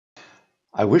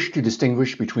I wish to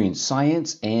distinguish between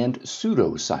science and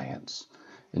pseudoscience.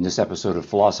 In this episode of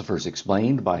Philosophers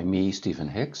Explained by me, Stephen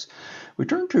Hicks, we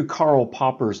turn to Karl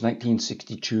Popper's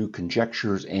 1962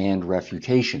 Conjectures and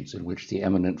Refutations, in which the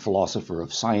eminent philosopher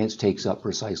of science takes up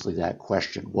precisely that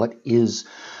question. What is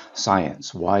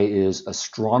science? Why is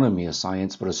astronomy a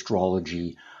science but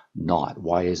astrology not?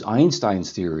 Why is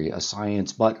Einstein's theory a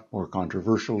science but, more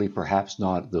controversially, perhaps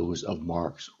not those of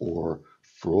Marx or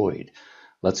Freud?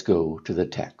 Let's go to the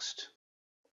text.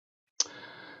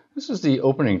 This is the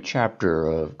opening chapter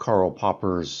of Karl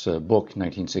Popper's book,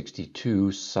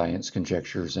 1962, Science,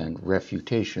 Conjectures, and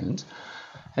Refutations.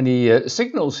 And he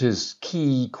signals his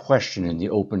key question in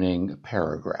the opening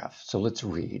paragraph. So let's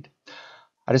read.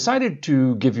 I decided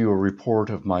to give you a report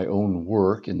of my own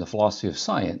work in the philosophy of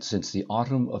science since the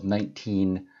autumn of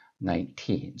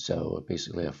 1919. So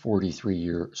basically a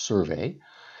 43-year survey.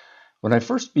 When I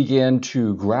first began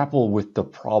to grapple with the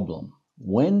problem,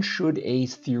 when should a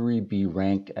theory be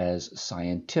ranked as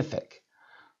scientific?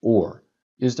 Or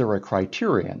is there a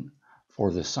criterion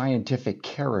for the scientific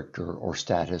character or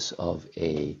status of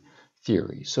a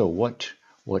theory? So what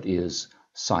is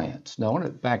science? Now I want to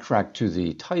backtrack to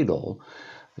the title,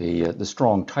 the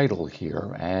strong title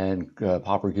here, and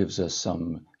Popper gives us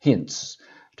some hints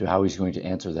to how he's going to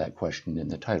answer that question in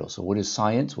the title. So what is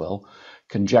science? Well,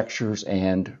 conjectures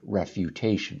and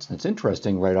refutations. And it's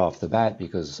interesting right off the bat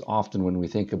because often when we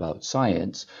think about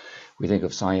science, we think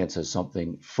of science as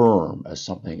something firm, as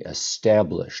something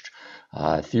established,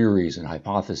 theories and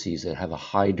hypotheses that have a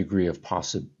high degree of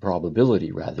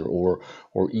probability rather, or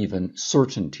even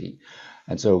certainty.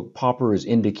 And so Popper is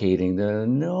indicating that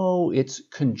no, it's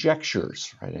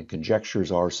conjectures, right? And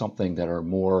conjectures are something that are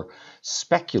more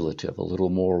speculative, a little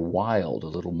more wild, a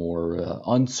little more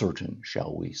uncertain,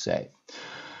 shall we say.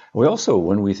 We also,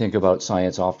 when we think about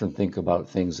science, often think about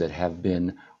things that have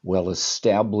been well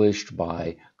established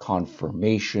by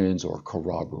confirmations or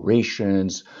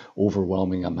corroborations,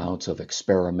 overwhelming amounts of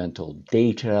experimental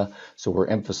data. So we're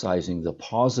emphasizing the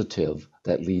positive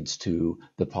that leads to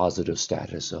the positive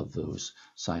status of those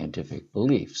scientific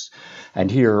beliefs.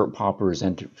 And here Popper is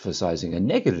emphasizing a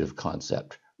negative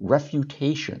concept,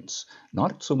 refutations,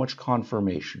 not so much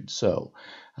confirmation. So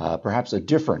perhaps a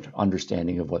different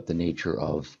understanding of what the nature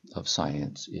of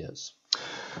science is.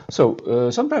 So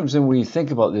sometimes when we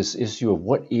think about this issue of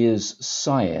what is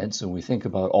science, and we think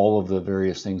about all of the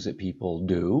various things that people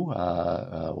do,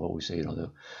 well, we say,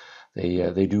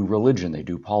 they do religion, they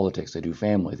do politics, they do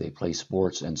family, they play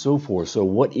sports, and so forth. So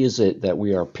what is it that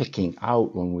we are picking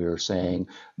out when we are saying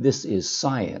this is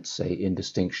science, say, in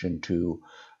distinction to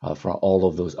from all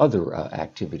of those other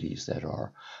activities that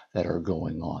are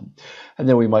going on? And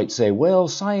then we might say, well,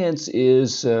 science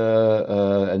is,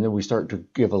 and then we start to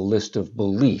give a list of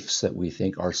beliefs that we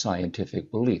think are scientific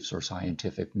beliefs or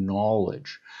scientific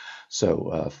knowledge.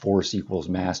 So force equals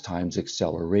mass times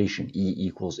acceleration, E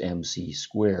equals mc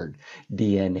squared.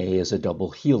 DNA is a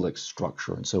double helix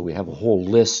structure. And so we have a whole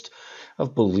list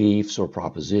of beliefs or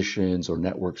propositions or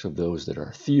networks of those that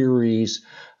are theories,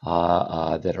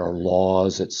 that are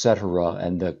laws, etc.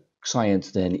 And the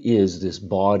science then is this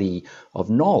body of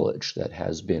knowledge that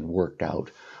has been worked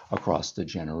out across the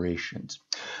generations.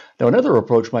 Now, another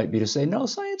approach might be to say, no,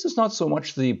 science is not so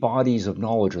much the bodies of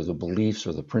knowledge or the beliefs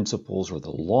or the principles or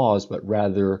the laws, but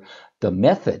rather the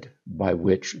method by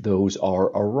which those are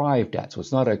arrived at. So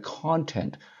it's not a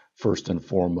content first and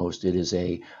foremost, it is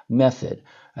a method,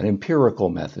 an empirical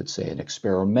method, say, an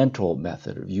experimental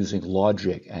method of using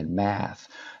logic and math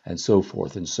and so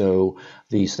forth. And so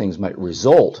these things might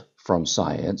result from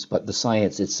science, but the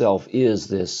science itself is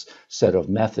this set of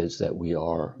methods that we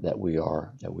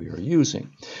are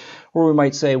using. Or we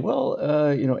might say, well,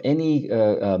 any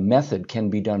method can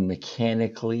be done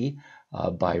mechanically,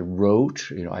 by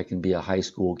rote. I can be a high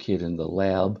school kid in the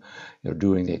lab,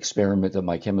 doing the experiment that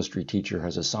my chemistry teacher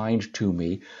has assigned to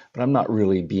me, but I'm not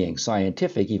really being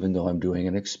scientific, even though I'm doing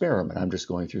an experiment. I'm just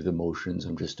going through the motions.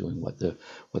 I'm just doing what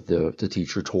the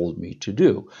teacher told me to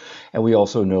do. And we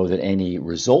also know that any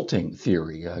resulting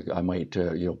theory, I might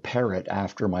parrot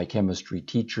after my chemistry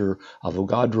teacher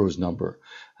Avogadro's number,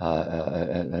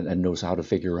 and knows how to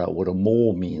figure out what a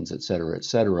mole means, et cetera, et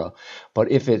cetera.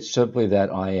 But if it's simply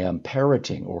that I am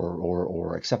parroting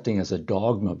or accepting as a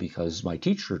dogma because my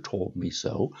teacher told me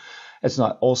so, it's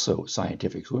not also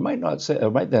scientific. So we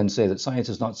might then say that science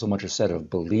is not so much a set of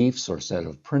beliefs or a set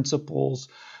of principles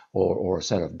or a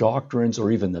set of doctrines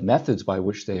or even the methods by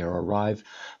which they are arrived,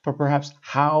 but perhaps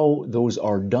how those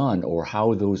are done or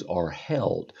how those are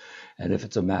held. And if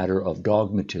it's a matter of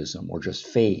dogmatism or just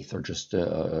faith or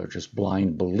just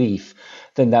blind belief,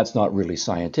 then that's not really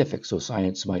scientific. So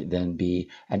science might then be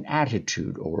an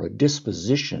attitude or a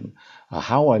disposition,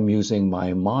 how I'm using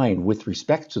my mind with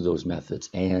respect to those methods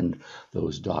and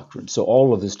those doctrines. So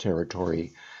all of this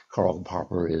territory Karl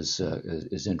Popper is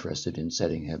interested in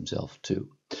setting himself to.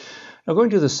 Now,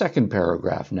 going to the second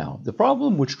paragraph now. The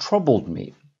problem which troubled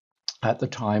me at the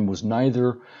time was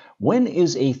neither when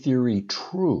is a theory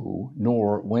true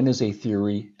nor when is a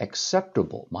theory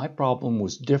acceptable. My problem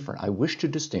was different. I wish to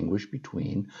distinguish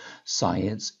between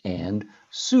science and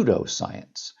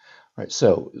pseudoscience. Right,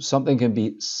 so something can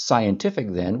be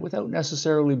scientific then without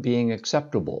necessarily being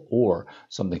acceptable, or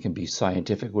something can be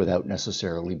scientific without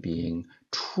necessarily being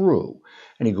true.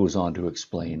 And he goes on to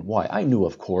explain why. I knew,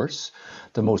 of course,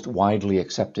 the most widely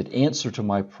accepted answer to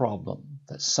my problem,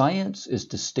 that science is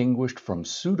distinguished from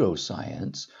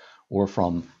pseudoscience or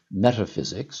from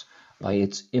metaphysics by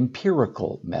its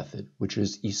empirical method, which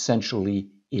is essentially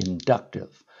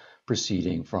inductive,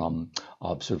 proceeding from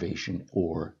observation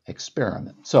or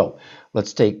experiment. So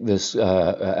let's take this,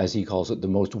 as he calls it, the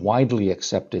most widely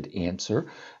accepted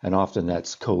answer, and often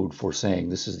that's code for saying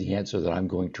this is the answer that I'm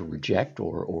going to reject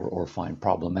or find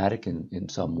problematic in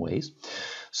some ways.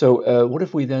 So what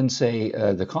if we then say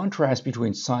the contrast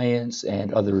between science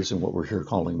and others and what we're here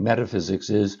calling metaphysics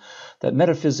is that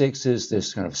metaphysics is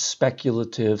this kind of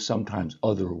speculative, sometimes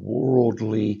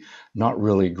otherworldly, not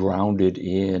really grounded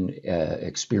in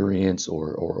experience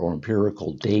or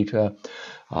empirical data,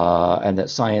 and that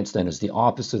science then is the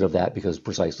opposite of that because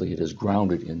precisely it is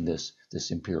grounded in this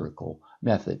empirical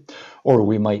method. Or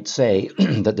we might say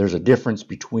that there's a difference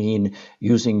between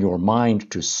using your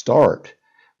mind to start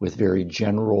with very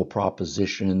general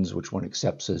propositions which one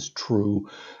accepts as true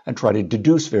and try to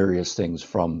deduce various things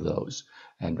from those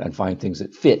and find things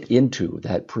that fit into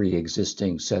that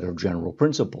pre-existing set of general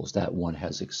principles that one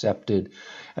has accepted.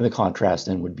 And the contrast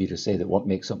then would be to say that what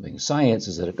makes something science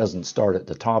is that it doesn't start at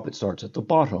the top, it starts at the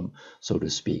bottom, so to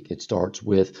speak. It starts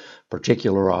with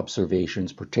particular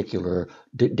observations, particular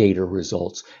data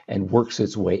results, and works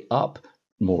its way up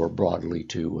more broadly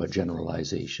to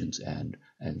generalizations and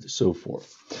so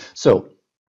forth. So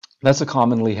that's a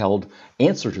commonly held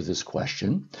answer to this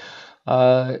question.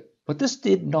 But this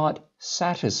did not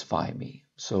satisfy me.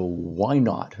 So why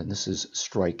not? And this is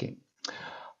striking.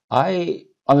 On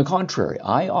the contrary,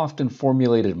 I often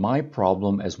formulated my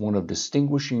problem as one of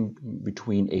distinguishing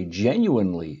between a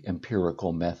genuinely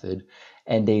empirical method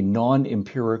and a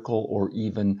non-empirical or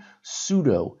even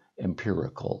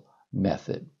pseudo-empirical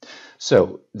method.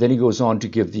 So then he goes on to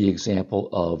give the example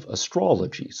of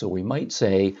astrology. So we might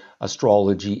say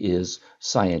astrology is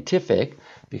scientific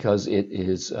because it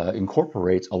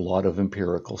incorporates a lot of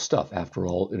empirical stuff. After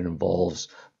all, it involves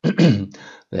the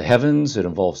heavens, it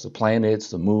involves the planets,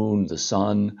 the moon, the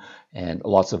sun, and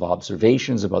lots of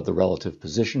observations about the relative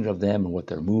position of them and what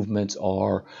their movements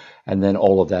are. And then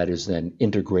all of that is then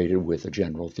integrated with a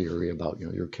general theory about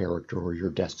your character or your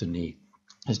destiny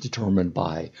is determined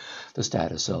by the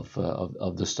status of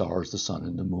the stars, the sun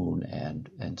and the moon,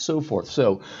 and so forth.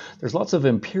 So there's lots of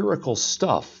empirical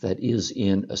stuff that is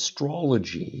in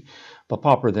astrology, but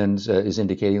Popper then is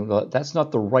indicating that that's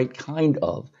not the right kind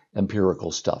of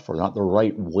empirical stuff, or not the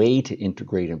right way to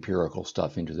integrate empirical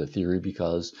stuff into the theory,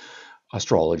 because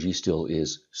astrology still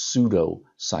is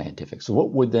pseudo-scientific. So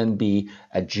what would then be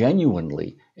a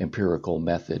genuinely empirical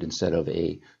method instead of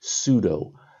a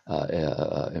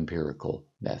pseudo-empirical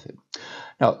method?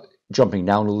 Now, jumping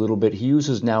down a little bit, he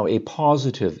uses now a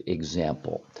positive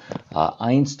example.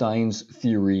 Einstein's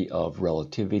theory of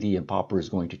relativity, and Popper is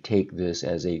going to take this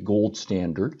as a gold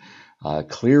standard,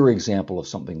 clear example of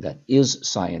something that is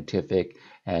scientific,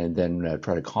 and then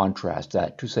try to contrast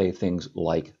that to say things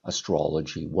like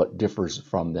astrology, what differs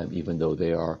from them, even though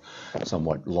they are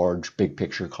somewhat large, big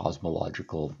picture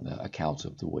cosmological accounts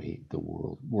of the way the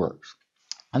world works.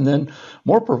 And then,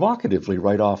 more provocatively,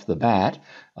 right off the bat,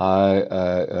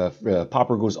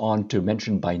 Popper goes on to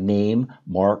mention by name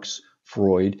Marx,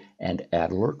 Freud, and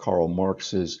Adler. Karl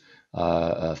Marx's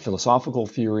philosophical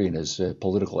theory and his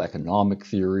political economic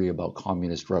theory about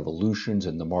communist revolutions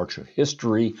and the march of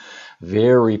history,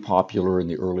 very popular in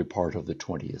the early part of the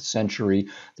 20th century.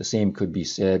 The same could be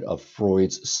said of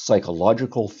Freud's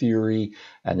psychological theory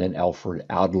and then Alfred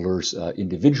Adler's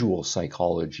individual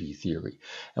psychology theory.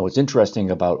 And what's interesting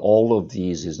about all of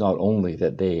these is not only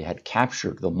that they had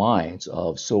captured the minds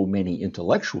of so many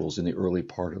intellectuals in the early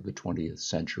part of the 20th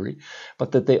century,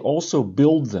 but that they also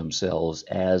build themselves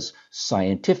as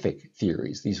scientific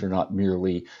theories. These are not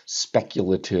merely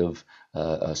speculative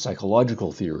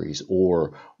psychological theories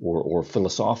or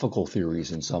philosophical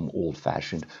theories in some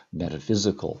old-fashioned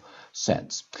metaphysical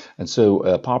sense. And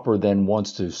so Popper then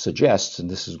wants to suggest, and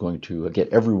this is going to get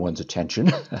everyone's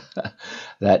attention,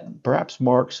 that perhaps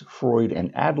Marx, Freud,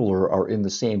 and Adler are in the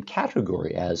same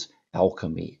category as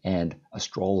alchemy and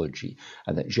astrology,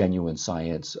 and that genuine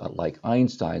science, like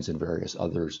Einstein's and various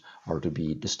others, are to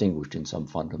be distinguished in some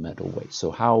fundamental way.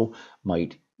 So how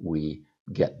might we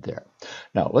get there?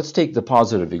 Now, let's take the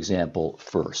positive example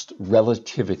first,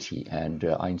 relativity and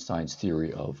Einstein's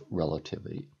theory of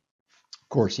relativity. Of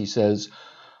course, he says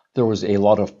there was a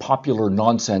lot of popular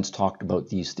nonsense talked about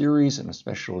these theories, and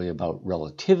especially about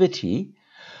relativity.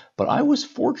 But I was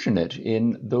fortunate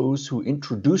in those who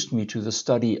introduced me to the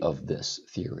study of this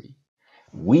theory.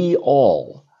 We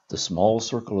all, the small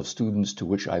circle of students to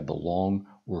which I belong,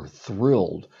 were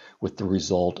thrilled with the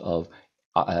result of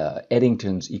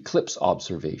Eddington's eclipse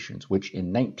observations, which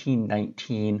in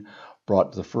 1919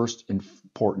 brought the first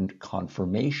important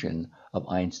confirmation of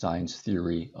Einstein's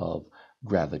theory of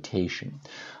gravitation.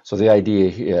 So the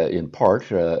idea in part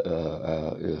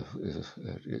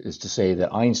is to say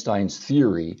that Einstein's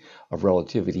theory of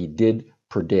relativity did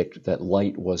predict that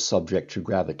light was subject to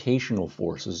gravitational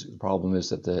forces. The problem is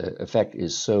that the effect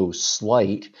is so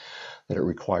slight that it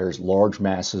requires large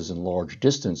masses and large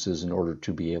distances in order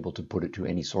to be able to put it to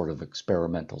any sort of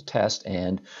experimental test.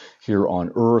 And here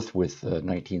on Earth, with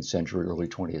 19th century, early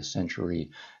 20th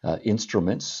century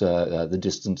instruments, the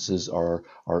distances are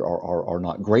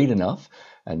not great enough,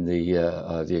 and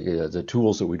the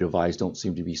tools that we devise don't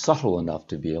seem to be subtle enough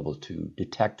to be able to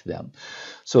detect them.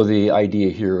 So the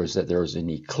idea here is that there was an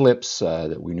eclipse,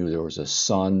 that we knew there was a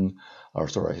sun, or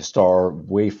sorry, a star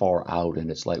way far out, and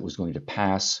its light was going to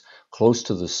pass close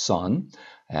to the sun,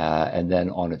 and then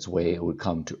on its way it would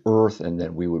come to Earth, and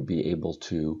then we would be able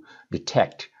to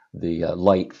detect the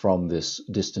light from this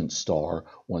distant star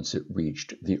once it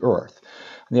reached the Earth.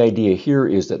 And the idea here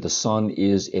is that the sun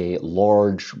is a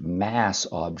large mass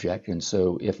object, and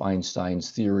so if Einstein's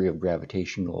theory of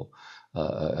gravitational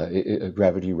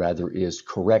gravity is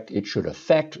correct, it should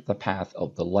affect the path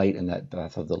of the light, and that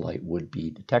path of the light would be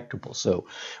detectable. So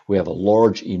we have a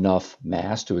large enough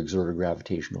mass to exert a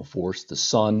gravitational force, the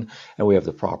sun, and we have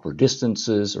the proper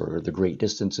distances or the great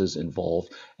distances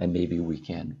involved, and maybe we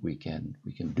can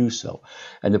do so.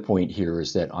 And the point here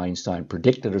is that Einstein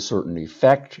predicted a certain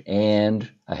effect and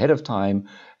ahead of time,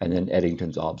 and then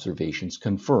Eddington's observations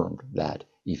confirmed that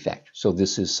effect. So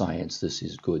this is science, this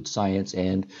is good science,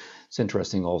 and it's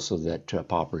interesting also that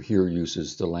Popper here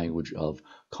uses the language of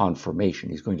confirmation.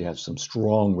 He's going to have some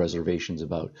strong reservations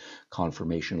about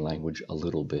confirmation language a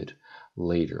little bit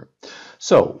later.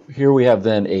 So here we have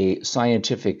then a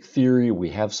scientific theory. We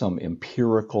have some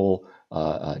empirical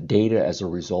data as a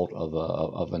result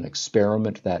of an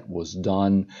experiment that was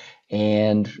done,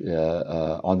 and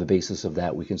on the basis of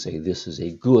that we can say this is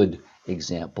a good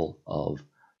example of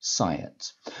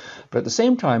science. But at the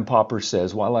same time, Popper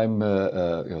says, while I'm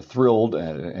thrilled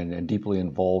and deeply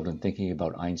involved in thinking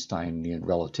about Einstein and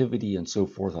relativity and so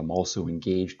forth, I'm also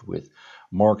engaged with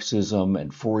Marxism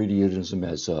and Freudianism,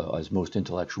 as most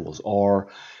intellectuals are,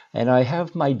 and I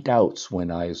have my doubts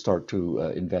when I start to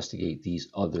investigate these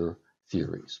other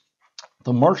theories.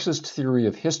 The Marxist theory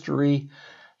of history,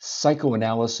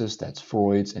 psychoanalysis, that's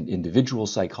Freud's, and individual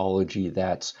psychology,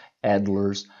 that's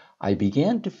Adler's, I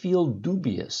began to feel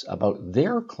dubious about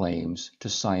their claims to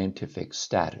scientific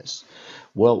status.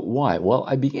 Well, why? Well,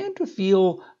 I began to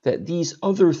feel that these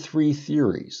other three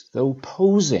theories, though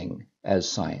posing as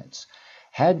science,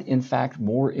 had in fact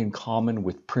more in common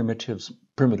with primitive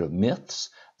myths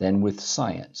than with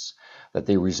science, that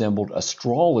they resembled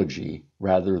astrology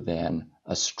rather than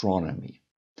astronomy.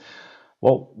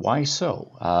 Well, why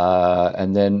so?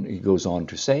 And then he goes on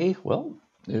to say, well,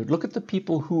 look at the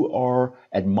people who are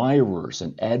admirers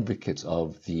and advocates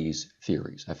of these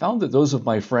theories. I found that those of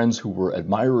my friends who were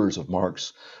admirers of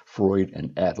Marx, Freud,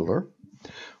 and Adler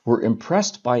were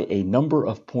impressed by a number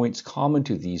of points common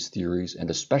to these theories,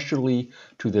 and especially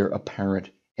to their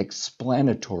apparent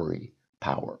explanatory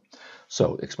power.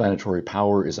 So explanatory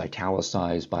power is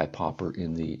italicized by Popper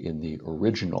in the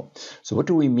original. So what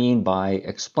do we mean by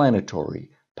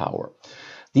explanatory power?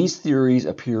 These theories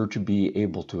appear to be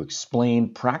able to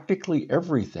explain practically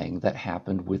everything that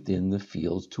happened within the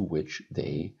fields to which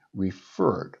they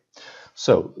referred.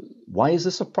 So why is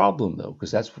this a problem, though? Because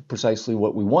that's precisely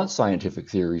what we want scientific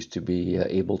theories to be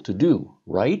able to do,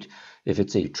 right? If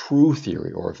it's a true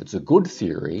theory or if it's a good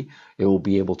theory, it will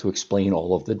be able to explain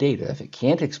all of the data. If it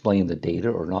can't explain the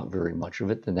data or not very much of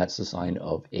it, then that's the sign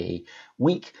of a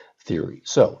weak theory.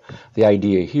 So the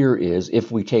idea here is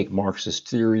if we take Marxist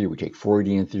theory, we take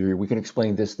Freudian theory, we can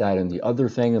explain this, that, and the other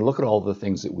thing, and look at all the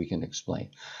things that we can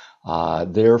explain.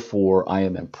 Therefore, I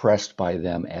am impressed by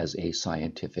them as a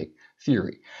scientific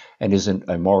theory. And isn't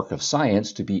a mark of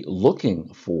science to be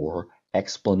looking for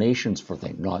explanations for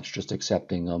things, not just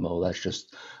accepting them, oh, that's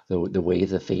just the way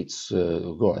the fates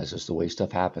go, that's just the way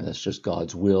stuff happens, that's just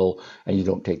God's will, and you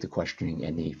don't take the questioning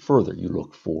any further. You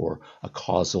look for a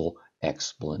causal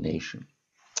explanation.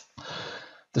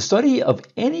 The study of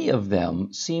any of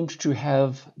them seemed to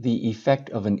have the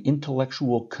effect of an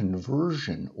intellectual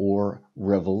conversion or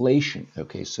revelation.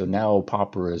 Okay, so now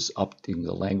Popper is upping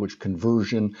the language.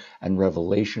 Conversion and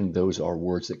revelation, those are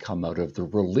words that come out of the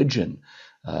religion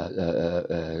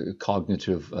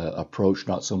cognitive approach,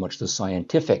 not so much the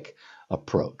scientific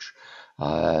approach.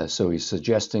 So he's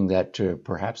suggesting that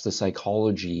perhaps the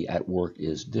psychology at work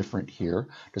is different here,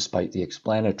 despite the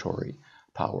explanatory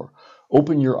power.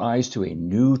 Open your eyes to a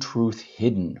new truth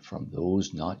hidden from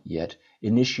those not yet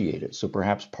initiated. So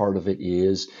perhaps part of it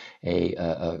is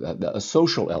a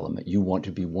social element. You want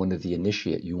to be one of the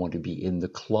initiate. You want to be in the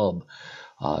club.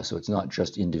 So it's not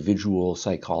just individual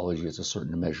psychology. It's a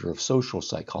certain measure of social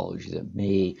psychology that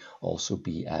may also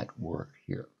be at work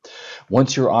here.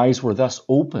 Once your eyes were thus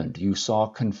opened, you saw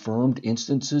confirmed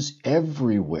instances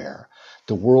everywhere.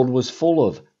 The world was full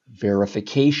of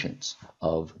verifications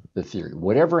of the theory.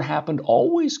 Whatever happened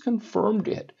always confirmed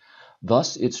it.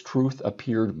 Thus its truth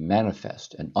appeared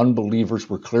manifest, and unbelievers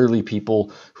were clearly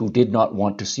people who did not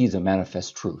want to see the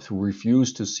manifest truth, who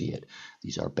refused to see it.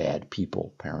 These are bad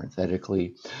people,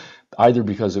 parenthetically, either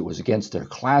because it was against their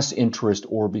class interest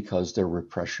or because their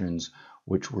repressions,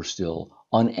 which were still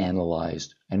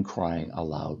unanalyzed and crying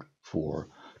aloud for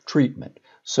treatment.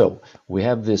 So we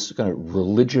have this kind of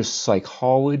religious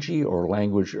psychology or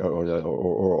language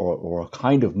or a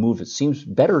kind of move that seems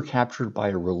better captured by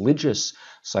a religious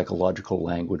psychological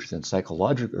language than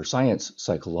psychological or science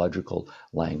psychological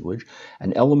language.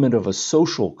 An element of a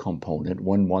social component.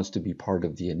 One wants to be part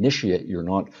of the initiate. You're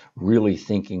not really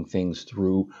thinking things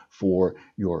through for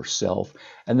yourself.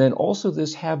 And then also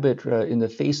this habit in the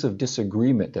face of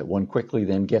disagreement that one quickly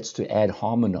then gets to ad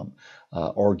hominem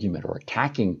argument or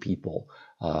attacking people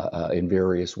in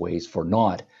various ways for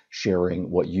not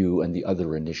sharing what you and the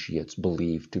other initiates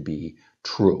believe to be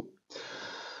true.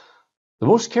 The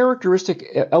most characteristic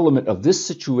element of this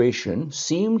situation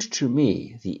seemed to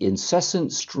me the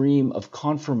incessant stream of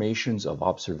confirmations of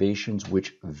observations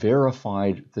which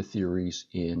verified the theories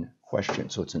in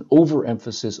question. So it's an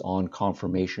overemphasis on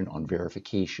confirmation, on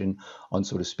verification, on,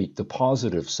 so to speak, the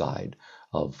positive side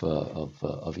of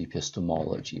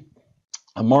epistemology.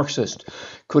 A Marxist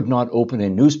could not open a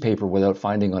newspaper without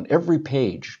finding on every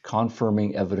page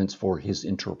confirming evidence for his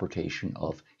interpretation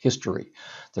of history.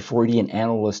 The Freudian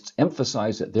analysts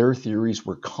emphasized that their theories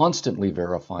were constantly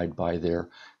verified by their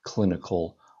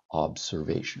clinical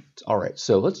observations. All right,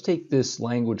 so let's take this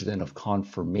language then of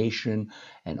confirmation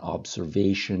and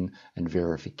observation and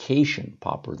verification,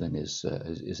 Popper then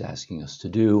is asking us to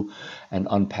do, and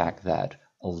unpack that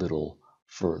a little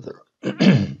further.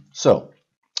 So,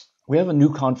 we have a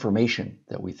new confirmation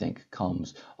that we think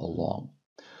comes along.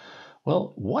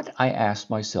 Well, what, I asked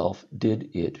myself, did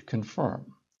it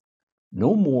confirm?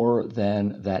 No more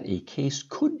than that a case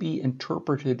could be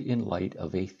interpreted in light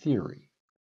of a theory.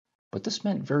 But this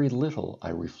meant very little,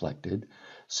 I reflected,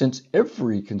 since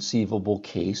every conceivable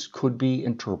case could be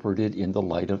interpreted in the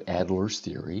light of Adler's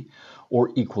theory,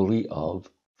 or equally of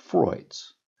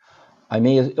Freud's. I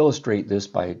may illustrate this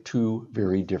by two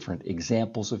very different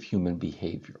examples of human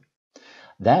behavior.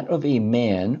 That of a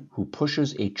man who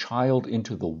pushes a child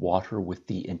into the water with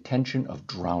the intention of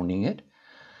drowning it.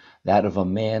 That of a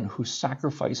man who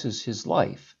sacrifices his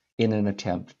life in an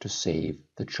attempt to save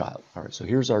the child. All right, so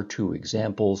here's our two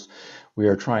examples. We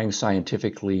are trying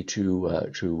scientifically to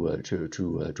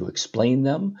explain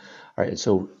them. All right,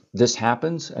 so this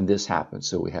happens and this happens.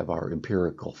 So we have our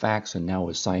empirical facts, and now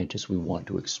as scientists we want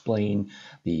to explain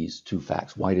these two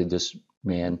facts. Why did this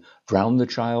man drown the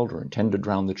child or intend to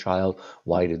drown the child?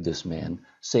 Why did this man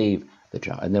save the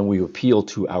child? And then we appeal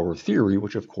to our theory,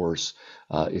 which of course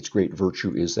its great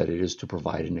virtue is that it is to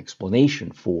provide an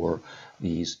explanation for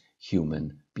these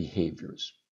human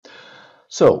behaviors.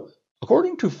 So,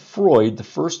 according to Freud, the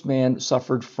first man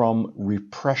suffered from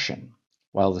repression,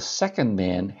 while the second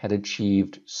man had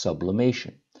achieved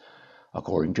sublimation.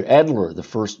 According to Adler, the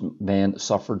first man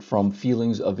suffered from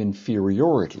feelings of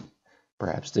inferiority,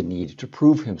 perhaps the need to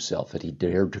prove himself that he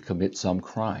dared to commit some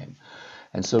crime.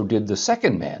 And so did the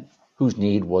second man, whose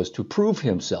need was to prove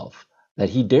himself that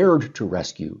he dared to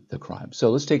rescue the crime. So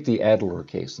let's take the Adler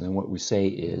case. And then what we say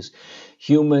is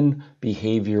human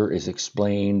behavior is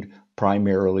explained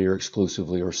primarily or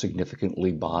exclusively or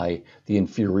significantly by the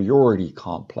inferiority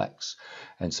complex.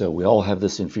 And so we all have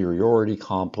this inferiority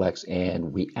complex,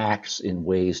 and we act in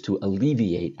ways to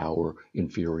alleviate our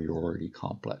inferiority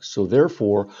complex. So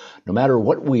therefore, no matter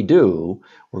what we do,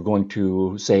 we're going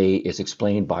to say it's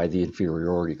explained by the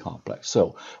inferiority complex.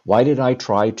 So why did I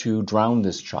try to drown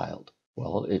this child?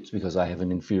 Well, it's because I have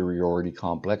an inferiority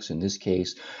complex. In this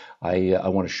case, I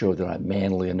want to show that I'm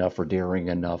manly enough or daring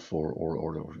enough or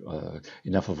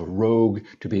enough of a rogue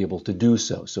to be able to do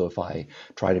so. So if I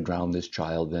try to drown this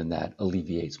child, then that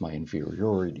alleviates my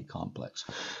inferiority complex.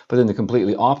 But then the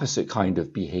completely opposite kind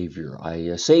of behavior,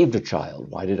 I saved a child.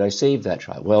 Why did I save that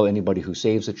child? Well, anybody who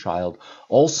saves a child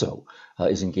also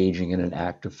is engaging in an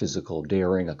act of physical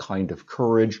daring, a kind of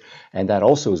courage, and that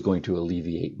also is going to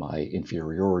alleviate my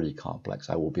inferiority complex.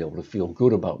 I will be able to feel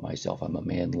good about myself. I'm a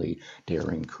manly,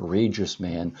 daring, courageous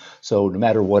man. So no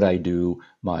matter what I do,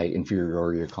 my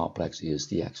inferiority complex is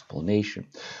the explanation.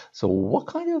 So what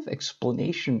kind of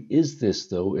explanation is this,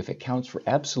 though, if it counts for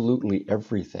absolutely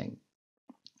everything?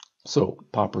 So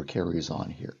Popper carries on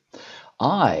here.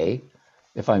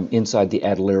 If I'm inside the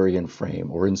Adlerian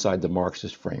frame, or inside the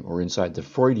Marxist frame, or inside the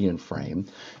Freudian frame,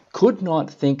 could not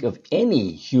think of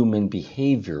any human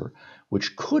behavior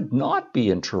which could not be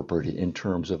interpreted in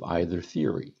terms of either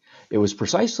theory. It was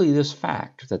precisely this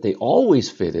fact that they always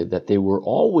fitted, that they were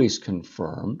always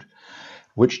confirmed,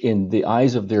 which in the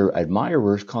eyes of their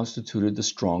admirers constituted the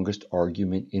strongest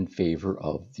argument in favor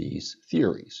of these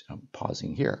theories. I'm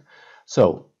pausing here.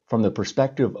 So, from the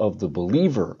perspective of the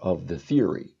believer of the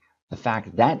theory, the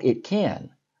fact that it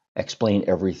can explain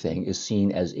everything is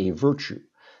seen as a virtue,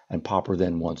 and Popper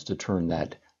then wants to turn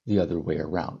that the other way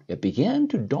around. It began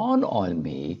to dawn on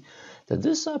me that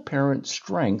this apparent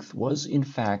strength was in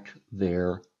fact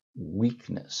their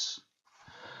weakness.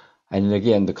 And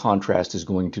again, the contrast is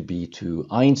going to be to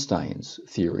Einstein's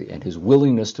theory and his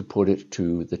willingness to put it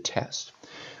to the test.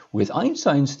 With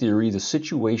Einstein's theory, the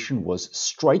situation was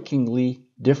strikingly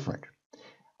different.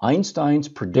 Einstein's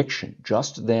prediction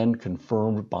just then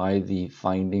confirmed by the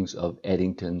findings of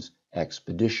Eddington's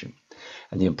expedition.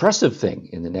 And the impressive thing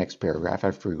in the next paragraph,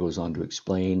 after he goes on to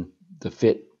explain the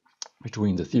fit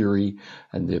between the theory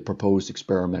and the proposed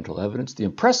experimental evidence, the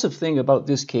impressive thing about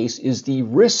this case is the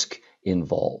risk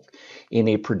involved in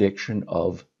a prediction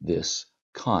of this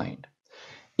kind.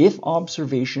 If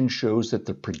observation shows that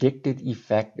the predicted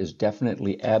effect is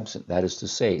definitely absent, that is to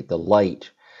say, the light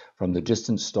from the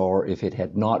distant star, if it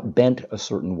had not bent a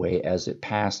certain way as it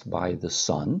passed by the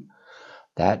sun,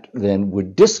 that then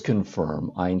would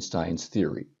disconfirm Einstein's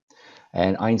theory.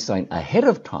 And Einstein, ahead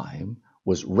of time,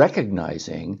 was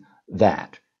recognizing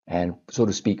that and, so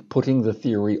to speak, putting the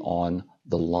theory on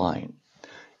the line.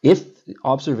 If the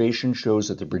observation shows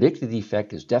that the predicted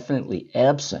effect is definitely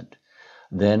absent,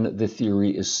 then the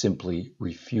theory is simply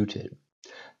refuted.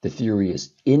 The theory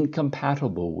is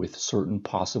incompatible with certain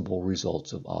possible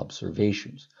results of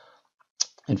observations.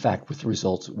 In fact, with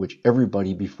results which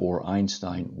everybody before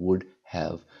Einstein would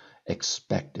have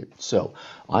expected. So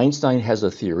Einstein has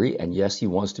a theory, and yes, he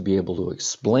wants to be able to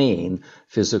explain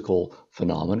physical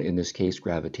phenomena, in this case,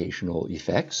 gravitational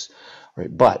effects,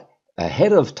 right? But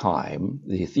ahead of time,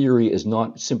 the theory is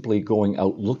not simply going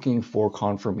out looking for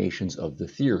confirmations of the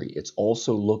theory. It's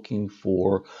also looking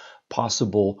for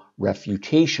possible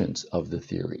refutations of the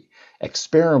theory.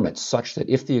 Experiments such that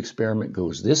if the experiment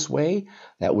goes this way,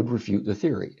 that would refute the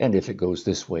theory. And if it goes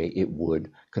this way, it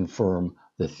would confirm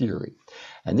the theory.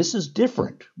 And this is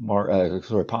different,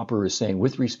 Popper is saying,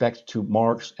 with respect to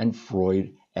Marx and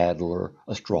Freud, Adler,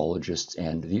 astrologists,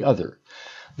 and the other.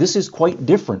 This is quite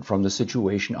different from the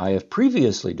situation I have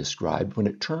previously described when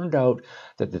it turned out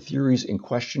that the theories in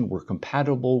question were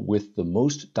compatible with the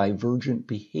most divergent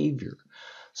behavior.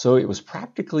 So it was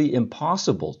practically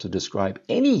impossible to describe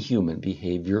any human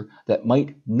behavior that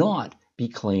might not be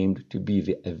claimed to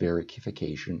be a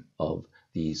verification of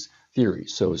these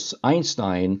theories. So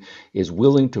Einstein is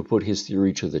willing to put his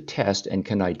theory to the test and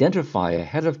can identify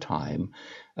ahead of time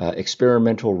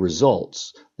experimental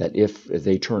results that, if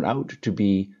they turn out to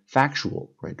be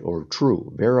factual, right, or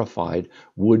true, verified,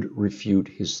 would refute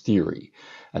his theory.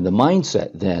 And the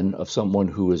mindset then of someone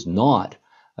who is not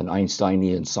an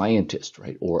Einsteinian scientist,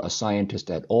 right, or a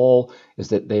scientist at all, is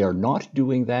that they are not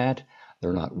doing that,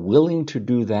 they're not willing to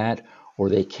do that, or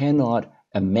they cannot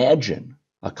imagine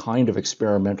a kind of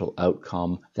experimental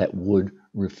outcome that would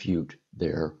refute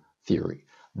their theory.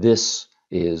 This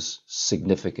is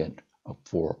significant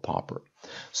for Popper.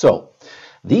 So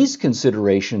these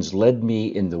considerations led me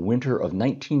in the winter of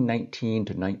 1919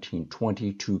 to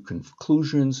 1920 to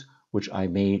conclusions which I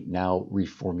may now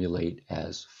reformulate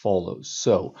as follows.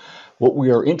 So what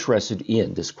we are interested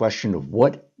in, this question of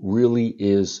what really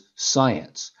is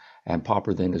science, and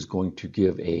Popper then is going to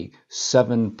give a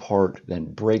 7-part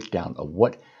then breakdown of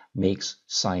what makes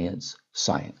science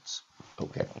science.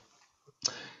 Okay.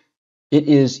 It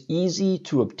is easy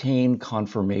to obtain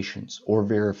confirmations or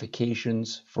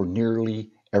verifications for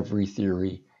nearly every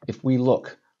theory if we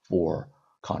look for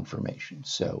confirmation.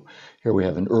 So here we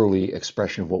have an early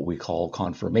expression of what we call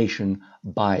confirmation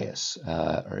bias.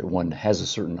 One has a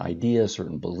certain idea, a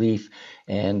certain belief,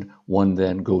 and one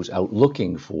then goes out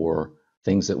looking for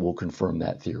things that will confirm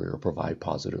that theory or provide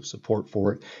positive support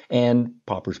for it. And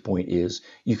Popper's point is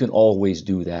you can always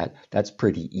do that. That's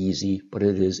pretty easy, but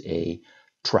it is a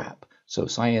trap. So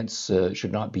science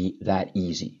should not be that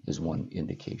easy, is one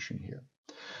indication here.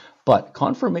 But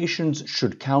confirmations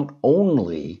should count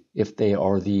only if they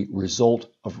are the result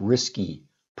of risky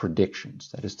predictions.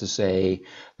 That is to say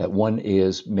that one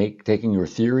is taking your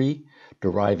theory,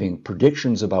 deriving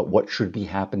predictions about what should be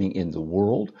happening in the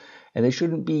world, and they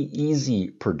shouldn't be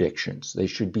easy predictions. They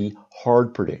should be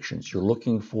hard predictions. You're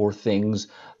looking for things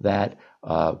that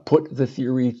put the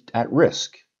theory at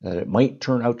risk, that it might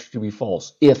turn out to be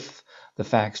false if the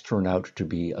facts turn out to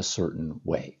be a certain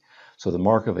way. So the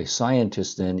mark of a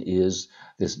scientist then is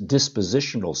this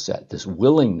dispositional set, this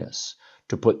willingness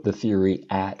to put the theory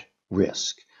at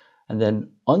risk. And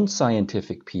then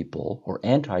unscientific people, or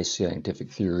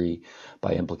anti-scientific theory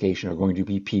by implication, are going to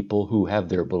be people who have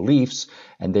their beliefs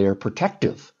and they are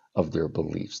protective of their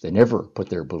beliefs. They never put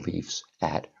their beliefs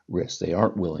at risk. They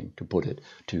aren't willing to put it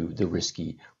to the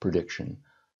risky prediction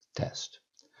test.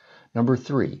 Number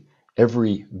 3.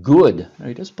 Every good,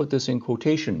 I just put this in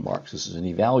quotation marks, this is an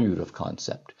evaluative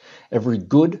concept. Every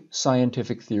good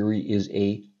scientific theory is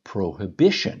a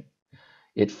prohibition.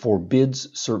 It forbids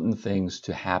certain things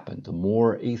to happen. The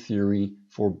more a theory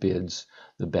forbids,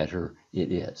 the better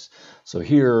it is. So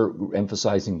here,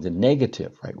 emphasizing the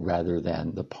negative, right, rather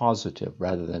than the positive,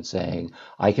 rather than saying,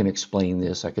 I can explain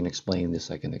this, I can explain this,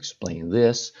 I can explain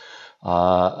this.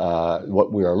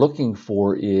 What we are looking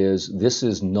for is, this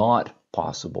is not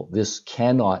possible. This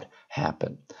cannot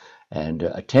happen. And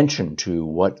attention to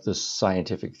what the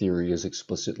scientific theory is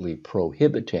explicitly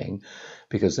prohibiting,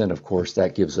 because then, of course,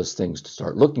 that gives us things to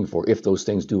start looking for. If those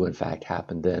things do, in fact,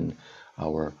 happen, then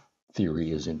our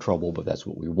theory is in trouble, but that's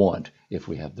what we want if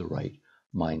we have the right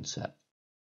mindset.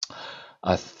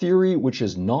 A theory which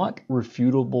is not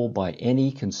refutable by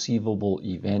any conceivable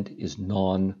event is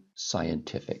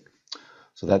non-scientific.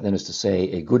 So that then is to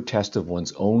say, a good test of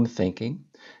one's own thinking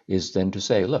is then to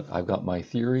say, look, I've got my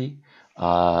theory.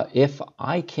 If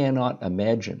I cannot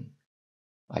imagine,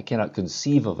 I cannot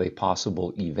conceive of a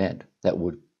possible event that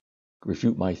would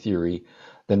refute my theory,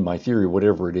 then my theory,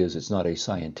 whatever it is, it's not a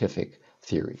scientific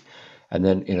theory. And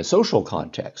then in a social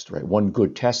context, right, one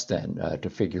good test then to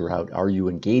figure out, are you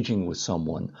engaging with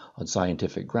someone on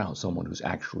scientific grounds, someone who's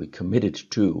actually committed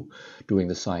to doing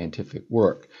the scientific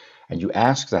work? And you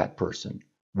ask that person,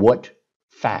 what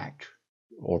fact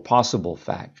or possible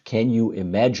fact can you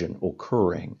imagine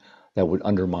occurring that would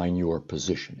undermine your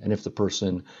position? And if the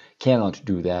person cannot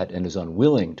do that and is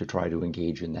unwilling to try to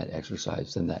engage in that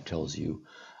exercise, then that tells you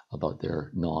about their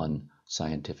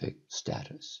non-scientific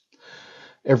status.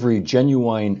 Every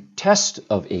genuine test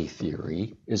of a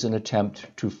theory is an attempt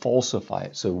to falsify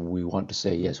it. So we want to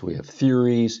say, yes, we have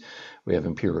theories, we have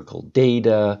empirical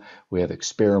data, we have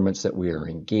experiments that we are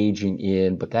engaging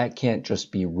in, but that can't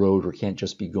just be rote or can't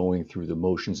just be going through the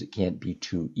motions. It can't be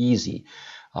too easy.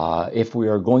 If we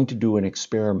are going to do an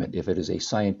experiment, if it is a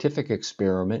scientific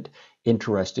experiment,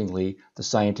 interestingly, the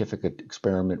scientific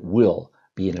experiment will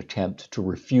be an attempt to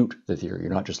refute the theory.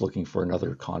 You're not just looking for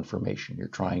another confirmation. You're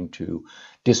trying to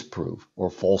disprove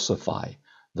or falsify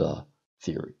the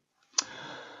theory.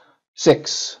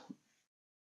 6.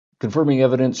 Confirming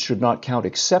evidence should not count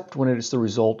except when it is the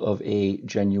result of a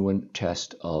genuine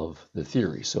test of the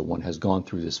theory. So one has gone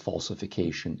through this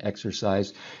falsification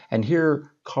exercise. And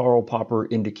here Karl Popper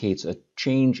indicates a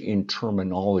change in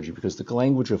terminology because the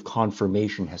language of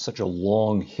confirmation has such a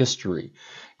long history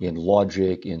in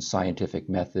logic, in scientific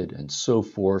method, and so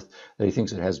forth, that he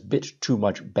thinks it has a bit too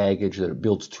much baggage, that it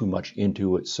builds too much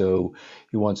into it. So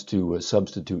he wants to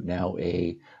substitute now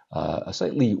a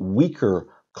slightly weaker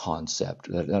concept,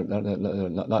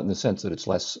 not in the sense that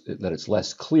it's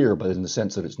less clear, but in the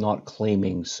sense that it's not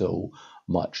claiming so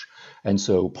much. And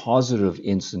so positive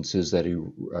instances that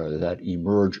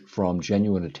emerge from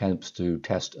genuine attempts to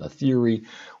test a theory,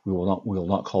 we will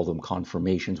not call them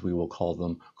confirmations, we will call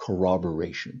them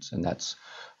corroborations. And that's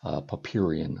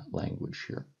Popperian language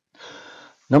here.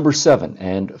 Number 7,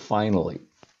 and finally,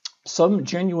 some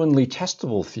genuinely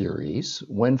testable theories,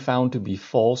 when found to be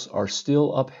false, are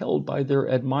still upheld by their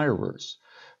admirers.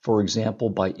 For example,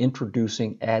 by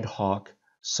introducing ad hoc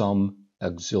some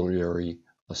auxiliary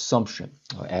assumption.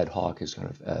 Ad hoc is kind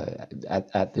of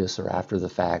at this or after the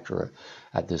fact, or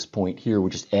at this point here, we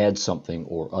just add something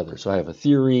or other. So I have a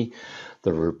theory,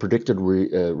 the predicted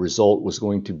result was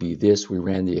going to be this, we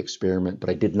ran the experiment, but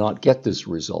I did not get this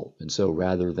result. And so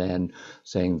rather than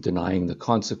denying the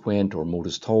consequent or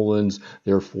modus tollens,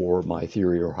 therefore my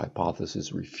theory or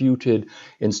hypothesis refuted,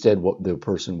 instead what the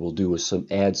person will do is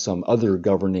add some other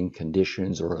governing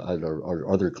conditions or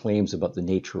other claims about the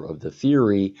nature of the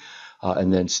theory,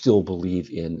 and then still believe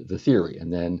in the theory.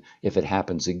 And then if it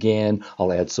happens again,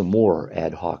 I'll add some more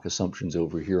ad hoc assumptions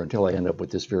over here until I end up with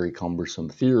this very cumbersome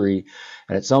theory.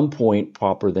 And at some point,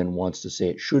 Popper then wants to say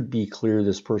it should be clear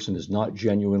this person is not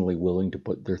genuinely willing to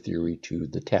put their theory to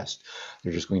the test.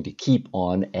 They're just going to keep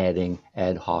on adding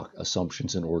ad hoc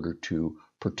assumptions in order to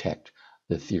protect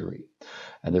the theory.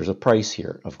 And there's a price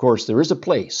here. Of course, there is a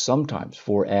place sometimes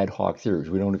for ad hoc theories.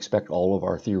 We don't expect all of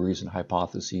our theories and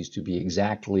hypotheses to be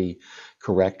exactly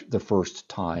correct the first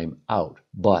time out,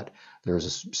 but there's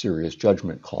a serious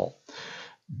judgment call.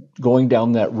 Going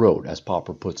down that road, as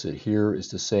Popper puts it here, is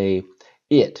to say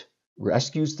it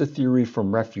rescues the theory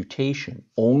from refutation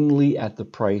only at the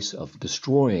price of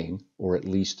destroying or at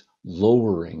least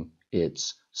lowering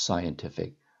its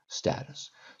scientific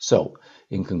status. So,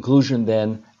 in conclusion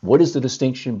then, what is the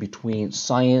distinction between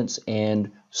science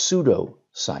and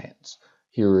pseudoscience?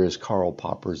 Here is Karl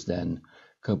Popper's then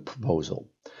proposal.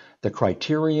 The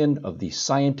criterion of the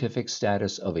scientific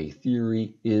status of a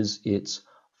theory is its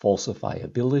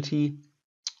falsifiability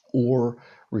or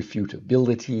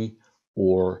refutability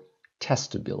or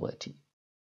testability.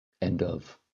 End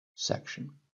of section.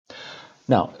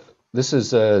 Now, this is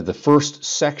the first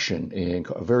section in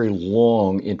a very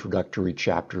long introductory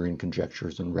chapter in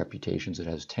Conjectures and Refutations. It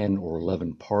has 10 or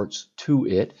 11 parts to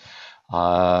it.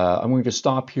 I'm going to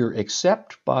stop here,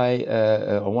 except by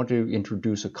I want to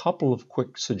introduce a couple of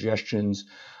quick suggestions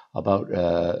about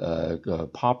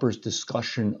Popper's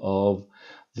discussion of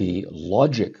the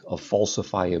logic of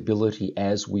falsifiability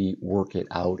as we work it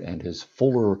out, and his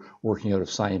fuller working out of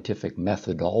scientific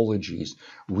methodologies,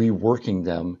 reworking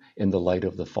them in the light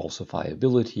of the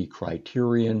falsifiability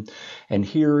criterion. And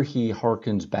here he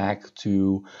harkens back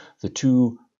to the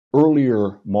two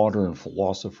earlier modern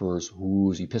philosophers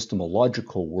whose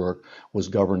epistemological work was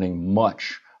governing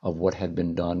much of what had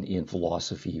been done in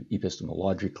philosophy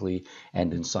epistemologically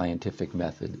and in scientific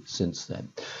method since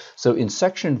then. So in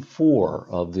section 4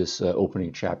 of this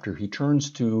opening chapter, he turns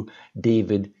to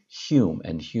David Hume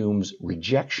and Hume's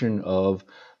rejection of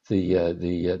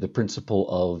the principle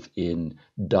of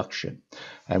induction.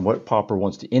 And what Popper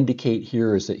wants to indicate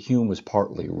here is that Hume was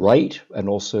partly right and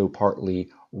also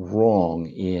partly wrong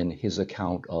in his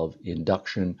account of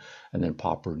induction, and then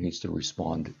Popper needs to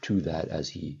respond to that as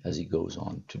he goes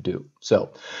on to do.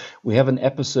 So we have an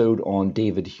episode on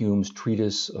David Hume's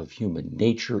treatise of human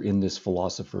nature in this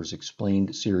Philosophers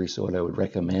Explained series. So what I would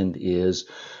recommend is,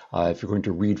 if you're going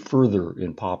to read further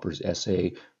in Popper's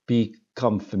essay,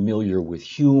 become familiar with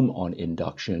Hume on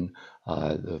induction.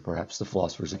 Perhaps the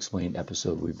Philosophers Explained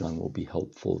episode we've done will be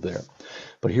helpful there.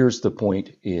 But here's the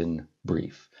point in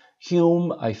brief.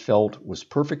 Hume, I felt, was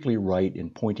perfectly right in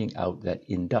pointing out that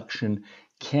induction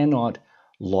cannot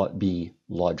be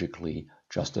logically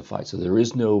justified. So there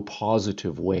is no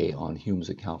positive way on Hume's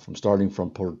account from starting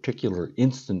from particular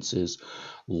instances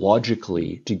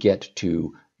logically to get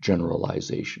to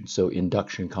generalization. So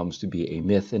induction comes to be a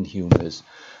myth, and Hume is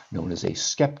known as a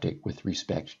skeptic with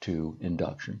respect to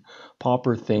induction.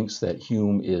 Popper thinks that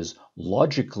Hume is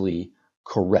logically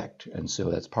correct, and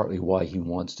so that's partly why he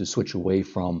wants to switch away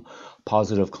from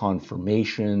positive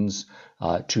confirmations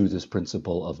to this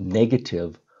principle of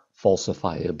negative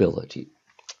falsifiability.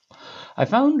 I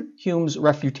found Hume's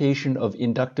refutation of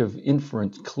inductive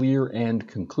inference clear and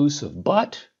conclusive,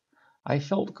 but I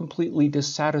felt completely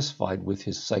dissatisfied with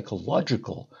his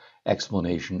psychological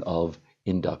explanation of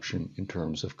induction in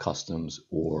terms of customs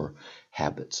or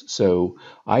habits. So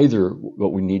either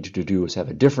what we need to do is have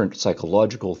a different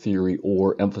psychological theory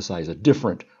or emphasize a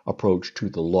different approach to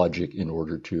the logic in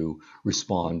order to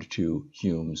respond to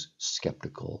Hume's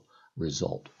skeptical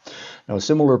result. Now, a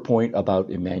similar point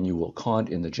about Immanuel Kant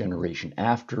in the generation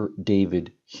after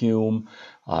David Hume.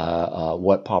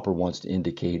 What Popper wants to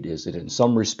indicate is that in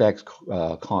some respects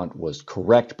Kant was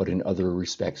correct, but in other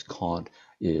respects Kant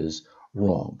is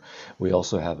wrong. We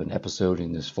also have an episode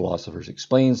in this Philosophers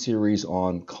Explain series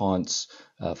on Kant's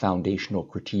foundational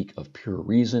critique of pure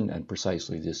reason and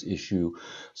precisely this issue.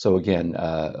 So again,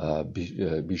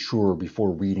 be sure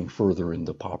before reading further in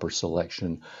the Popper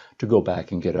selection to go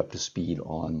back and get up to speed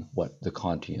on what the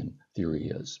Kantian theory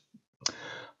is.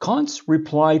 Kant's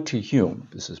reply to Hume,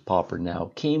 this is Popper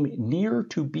now, came near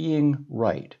to being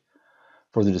right,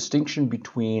 for the distinction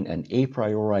between an a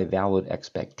priori valid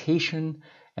expectation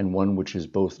and one which is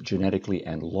both genetically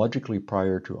and logically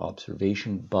prior to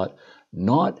observation, but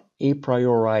not a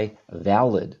priori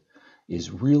valid,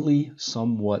 is really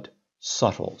somewhat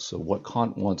subtle. So what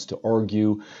Kant wants to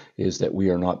argue is that we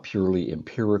are not purely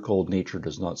empirical. Nature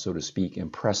does not, so to speak,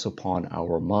 impress upon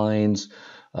our minds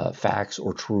facts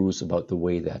or truths about the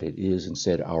way that it is.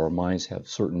 Instead, our minds have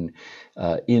certain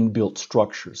inbuilt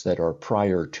structures that are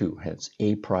prior to, hence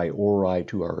a priori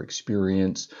to our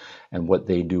experience, and what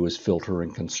they do is filter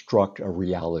and construct a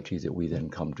reality that we then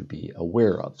come to be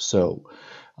aware of. So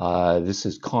this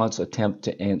is Kant's attempt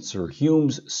to answer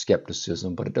Hume's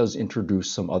skepticism, but it does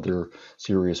introduce some other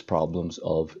serious problems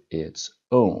of its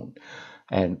own.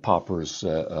 And Popper's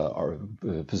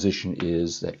position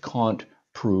is that Kant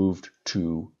proved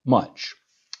too much.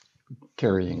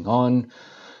 Carrying on,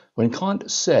 when Kant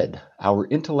said, "Our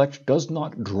intellect does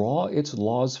not draw its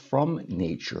laws from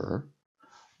nature,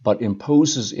 but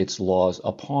imposes its laws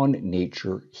upon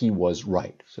nature," he was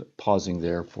right. So pausing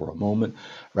there for a moment,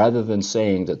 rather than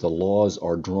saying that the laws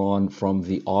are drawn from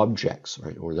the objects,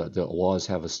 right, or that the laws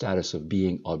have a status of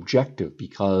being objective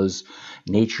because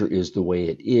nature is the way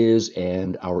it is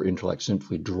and our intellect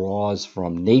simply draws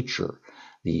from nature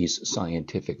these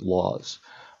scientific laws.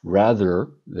 Rather,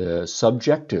 the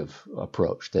subjective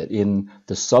approach, that in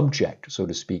the subject, so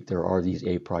to speak, there are these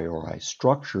a priori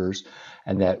structures,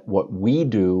 and that what we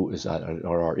do is,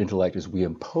 or our intellect, is we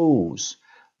impose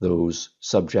those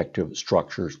subjective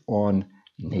structures on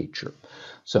nature.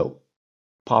 So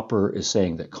Popper is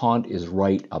saying that Kant is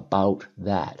right about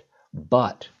that,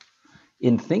 but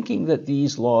in thinking that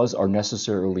these laws are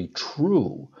necessarily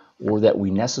true, or that we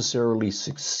necessarily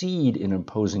succeed in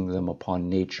imposing them upon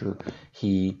nature,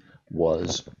 he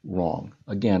was wrong.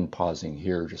 Again, pausing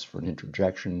here just for an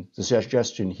interjection. The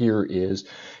suggestion here is,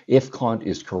 if Kant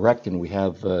is correct and we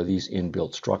have these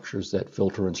inbuilt structures that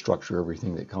filter and structure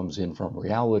everything that comes in from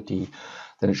reality,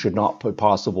 then it should not be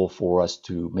possible for us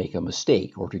to make a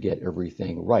mistake or to get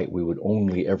everything right. We would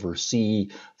only ever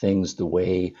see things the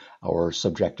way our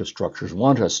subjective structures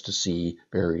want us to see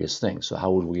various things. So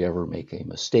how would we ever make a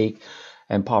mistake?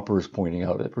 And Popper is pointing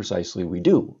out that precisely we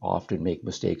do often make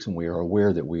mistakes, and we are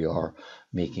aware that we are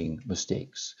making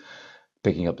mistakes.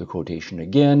 Picking up the quotation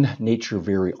again, nature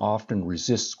very often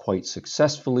resists quite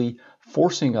successfully,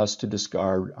 forcing us to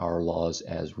discard our laws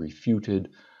as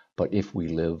refuted, but if we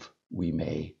live, we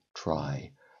may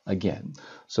try again.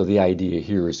 So the idea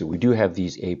here is that we do have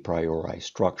these a priori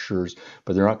structures,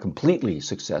 but they're not completely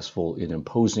successful in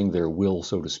imposing their will,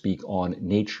 so to speak, on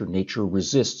nature. Nature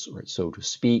resists, right, so to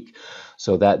speak.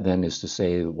 So that then is to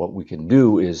say that what we can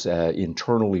do is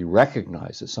internally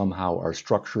recognize that somehow our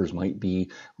structures might be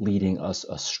leading us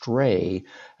astray,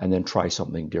 and then try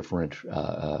something different.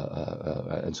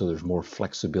 And so there's more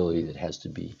flexibility that has to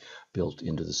be built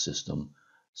into the system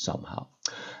somehow.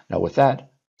 Now with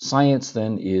that, science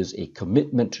then is a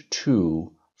commitment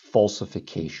to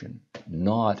falsification,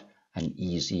 not an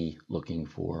easy looking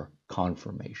for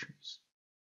confirmations.